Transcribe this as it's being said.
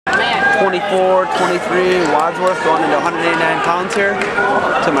24-23, Wadsworth going into 189 pounds here.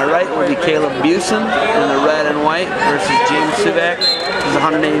 To my right will be Caleb Busson in the red and white versus James Suvak. He's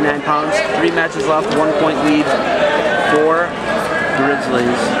 189 pounds. 3 matches left, 1 point lead for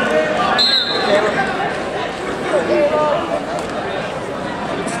Grizzlies.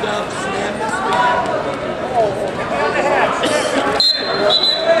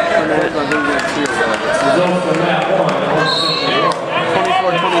 Results from that one.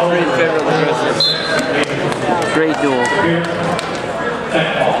 24-23 in favor of the Grizzlies. Great duel. Results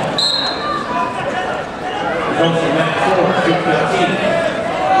from that 4-15.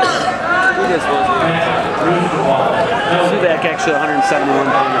 Suvak actually 171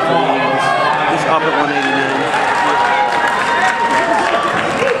 pounder for the Eagles. He's up at 189.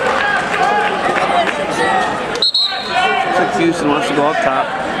 Looks like Busson wants to go up top.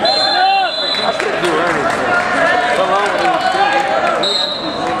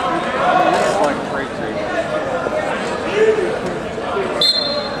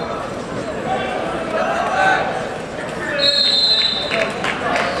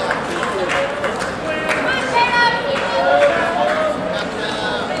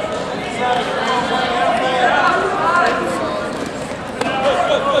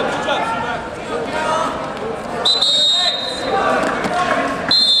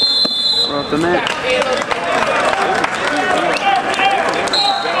 The mat.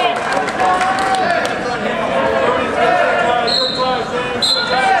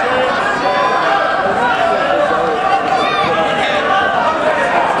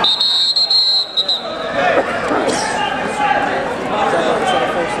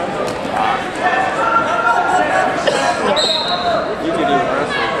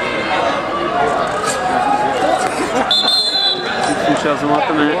 Shows him what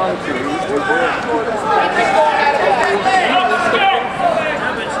the mat.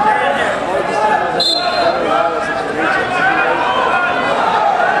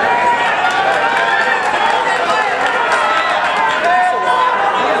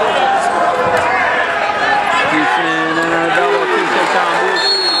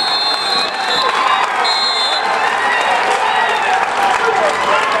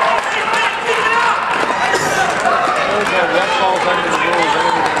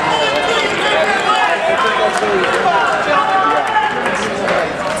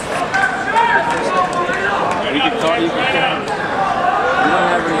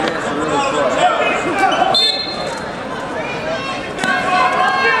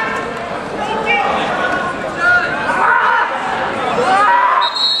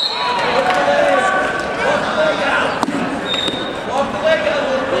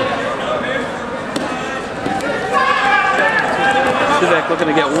 Suvak looking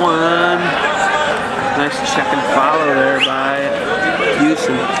to get one. Nice check and follow there by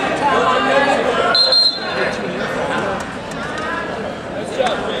Busson.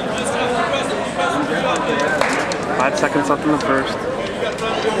 5 seconds left in the first.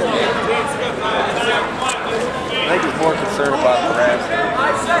 I think he's more concerned about the rest.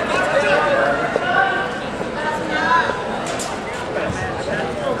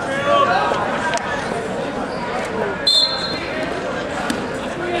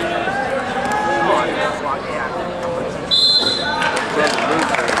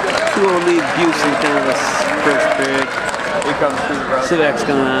 Will lead Busson kind of this first period. Suvak's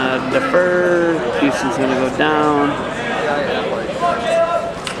gonna defer. Buson's gonna go down.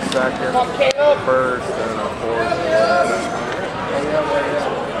 Second, first, and a fourth.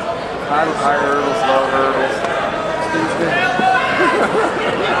 High hurdles, low hurdles.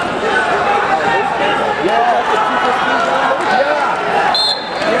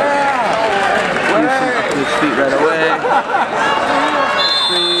 Busson up to his feet right away.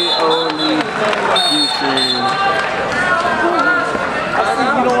 3-0 lead Busson.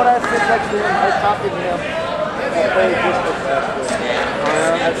 You know what I said next to him? I talked to him. I played just for that. I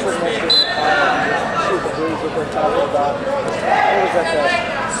said next to him. See the Blues what they're talking about. What was that?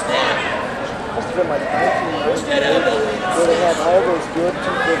 Must have been like 1998. Where they had all those good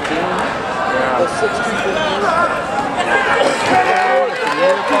 215. Yeah. The 6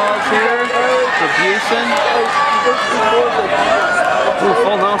 215. Pause here for Busson. Ooh,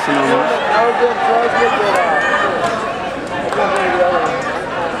 full Nelson almost.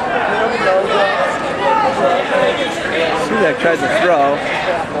 Suvak tried to throw.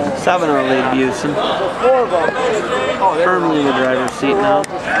 7-0 lead Busson. Firmly in the driver's seat now.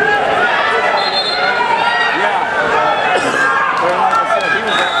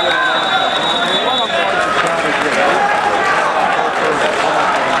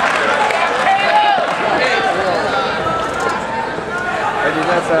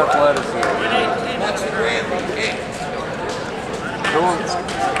 That's athleticism. Come on.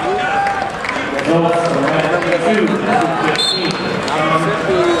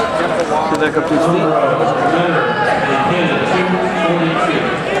 Suvak up to his feet.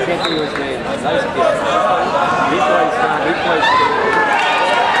 I can't think of his name. Nice kid. He plays now. He plays.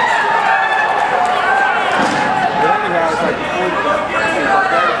 He only has like 40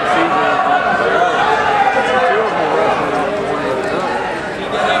 season. Two of them wrestling one at a time.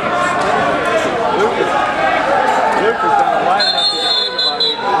 Luke has done a lot enough to think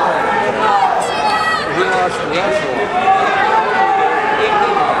about it. He lost the wrestle.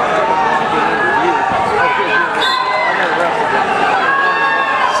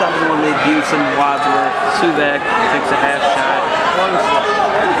 Someone made Busson, Wadsworth, Suvak takes a half shot.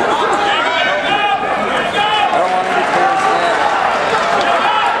 I don't want any clear snap.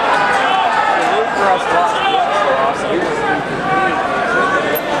 Luke Ross lost this cross. He was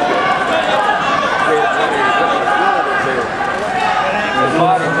his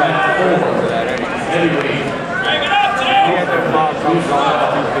body type for that anyway. He had their mom comes on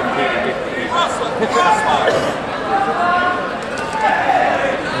and he couldn't get the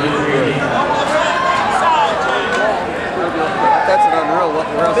That's an unreal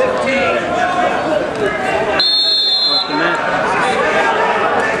wrestler.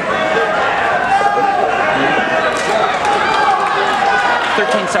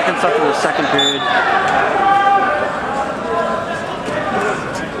 13 seconds left in the second period.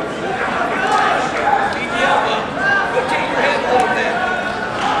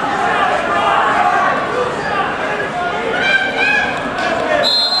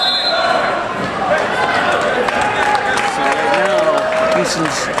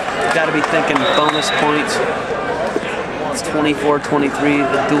 Busson's got to be thinking bonus points. It's 24-23,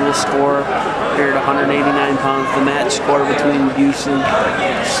 the dual score here at 189 pounds. The match score between Busson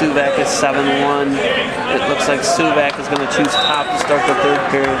and Suvak is 7-1. It looks like Suvak is going to choose top to start the third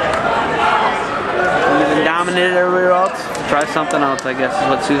period. We've been dominated everywhere else. Try something else, I guess, is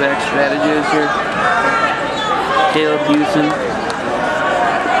what Suvak's strategy is here. Caleb Busson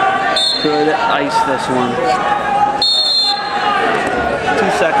could ice this one. 2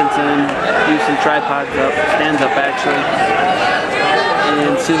 seconds in, Busson tripods up, stands up actually,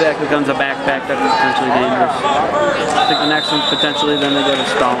 and Suvak becomes a backpack that's potentially dangerous. I think the next one's potentially then they go to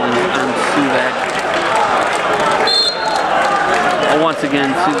stalling on Suvak. Once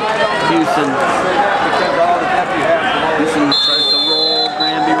again, Busson tries to roll,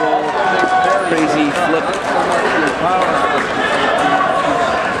 Granby roll, crazy flip.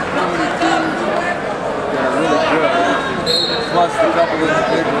 Plus a couple of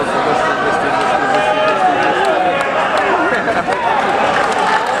individuals are listed.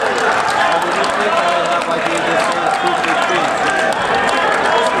 Have like you just say it's 215.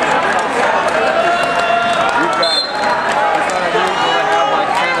 You've got, it's not unusual to have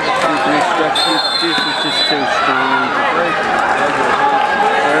like 10 of the top 3 stretches. This is just too strong.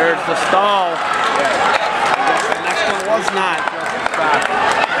 There's the stall. The next one was not.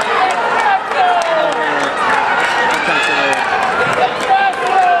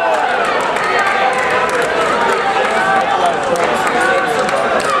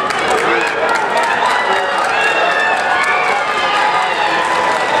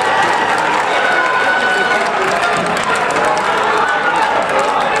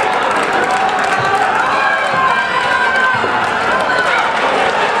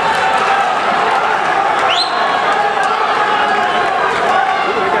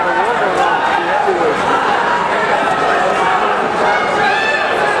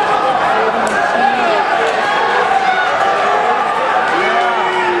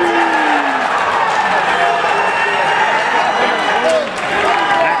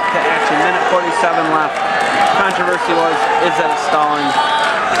 Left. Controversy was, is that stalling?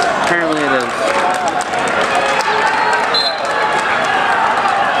 Apparently it is.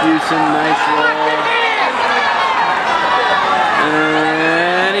 Busson, nice roll.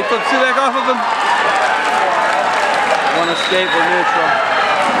 And he flips Suvak off of him. One escape, we're neutral.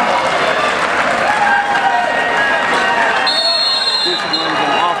 Busson runs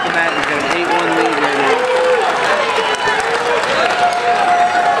him off the mat. He's got an 8-1 lead right now.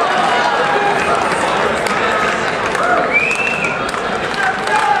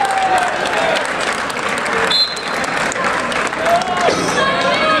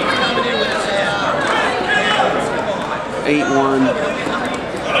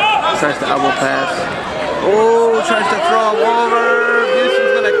 Tries to elbow pass. Oh, tries to throw him over.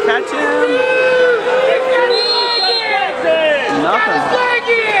 Busson's gonna catch him. Nothing.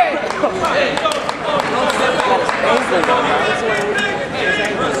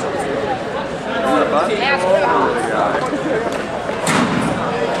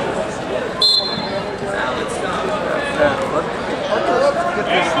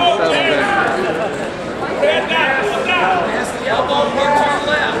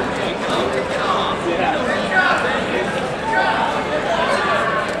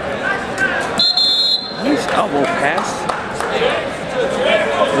 Nice elbow pass.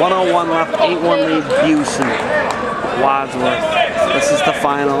 101 left, 8-1 lead, Busson, Wadsworth. This is the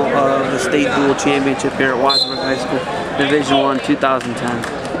final of the state dual championship here at Wadsworth High School, Division I,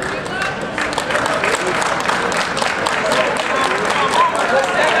 2010.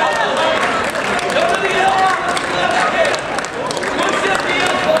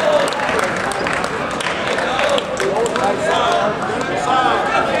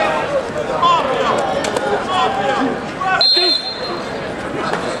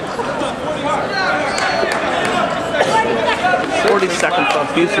 40 seconds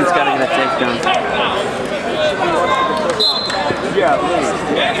left. Busson's got to get a takedown. Yeah, please.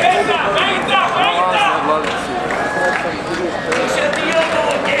 I'd love to see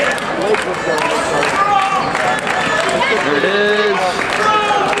There it is.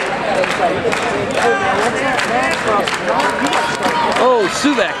 Oh,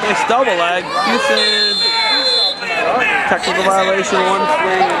 Suvak, nice double leg. Busson. Technical violation, 1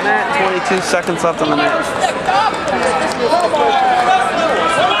 swing on that. 22 seconds left on the match.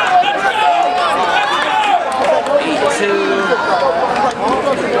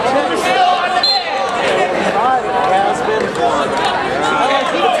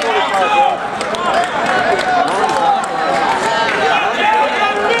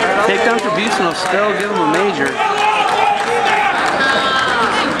 Takedown for Busson will still give him a major.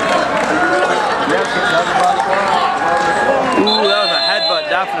 Ooh, that was a headbutt,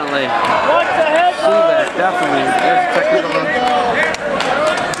 definitely. Suvak, definitely. There's a technical one.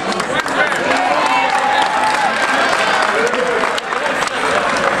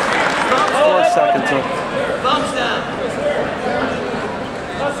 4 seconds left. Thumbs down.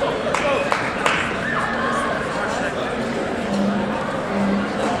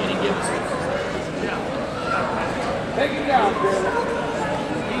 Take it down, Bill.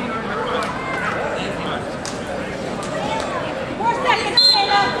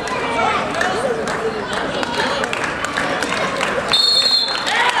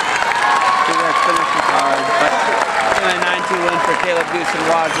 Win for Caleb Busson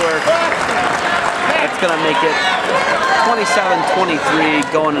Wadsworth. That's going to make it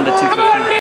 27-23 going into 250.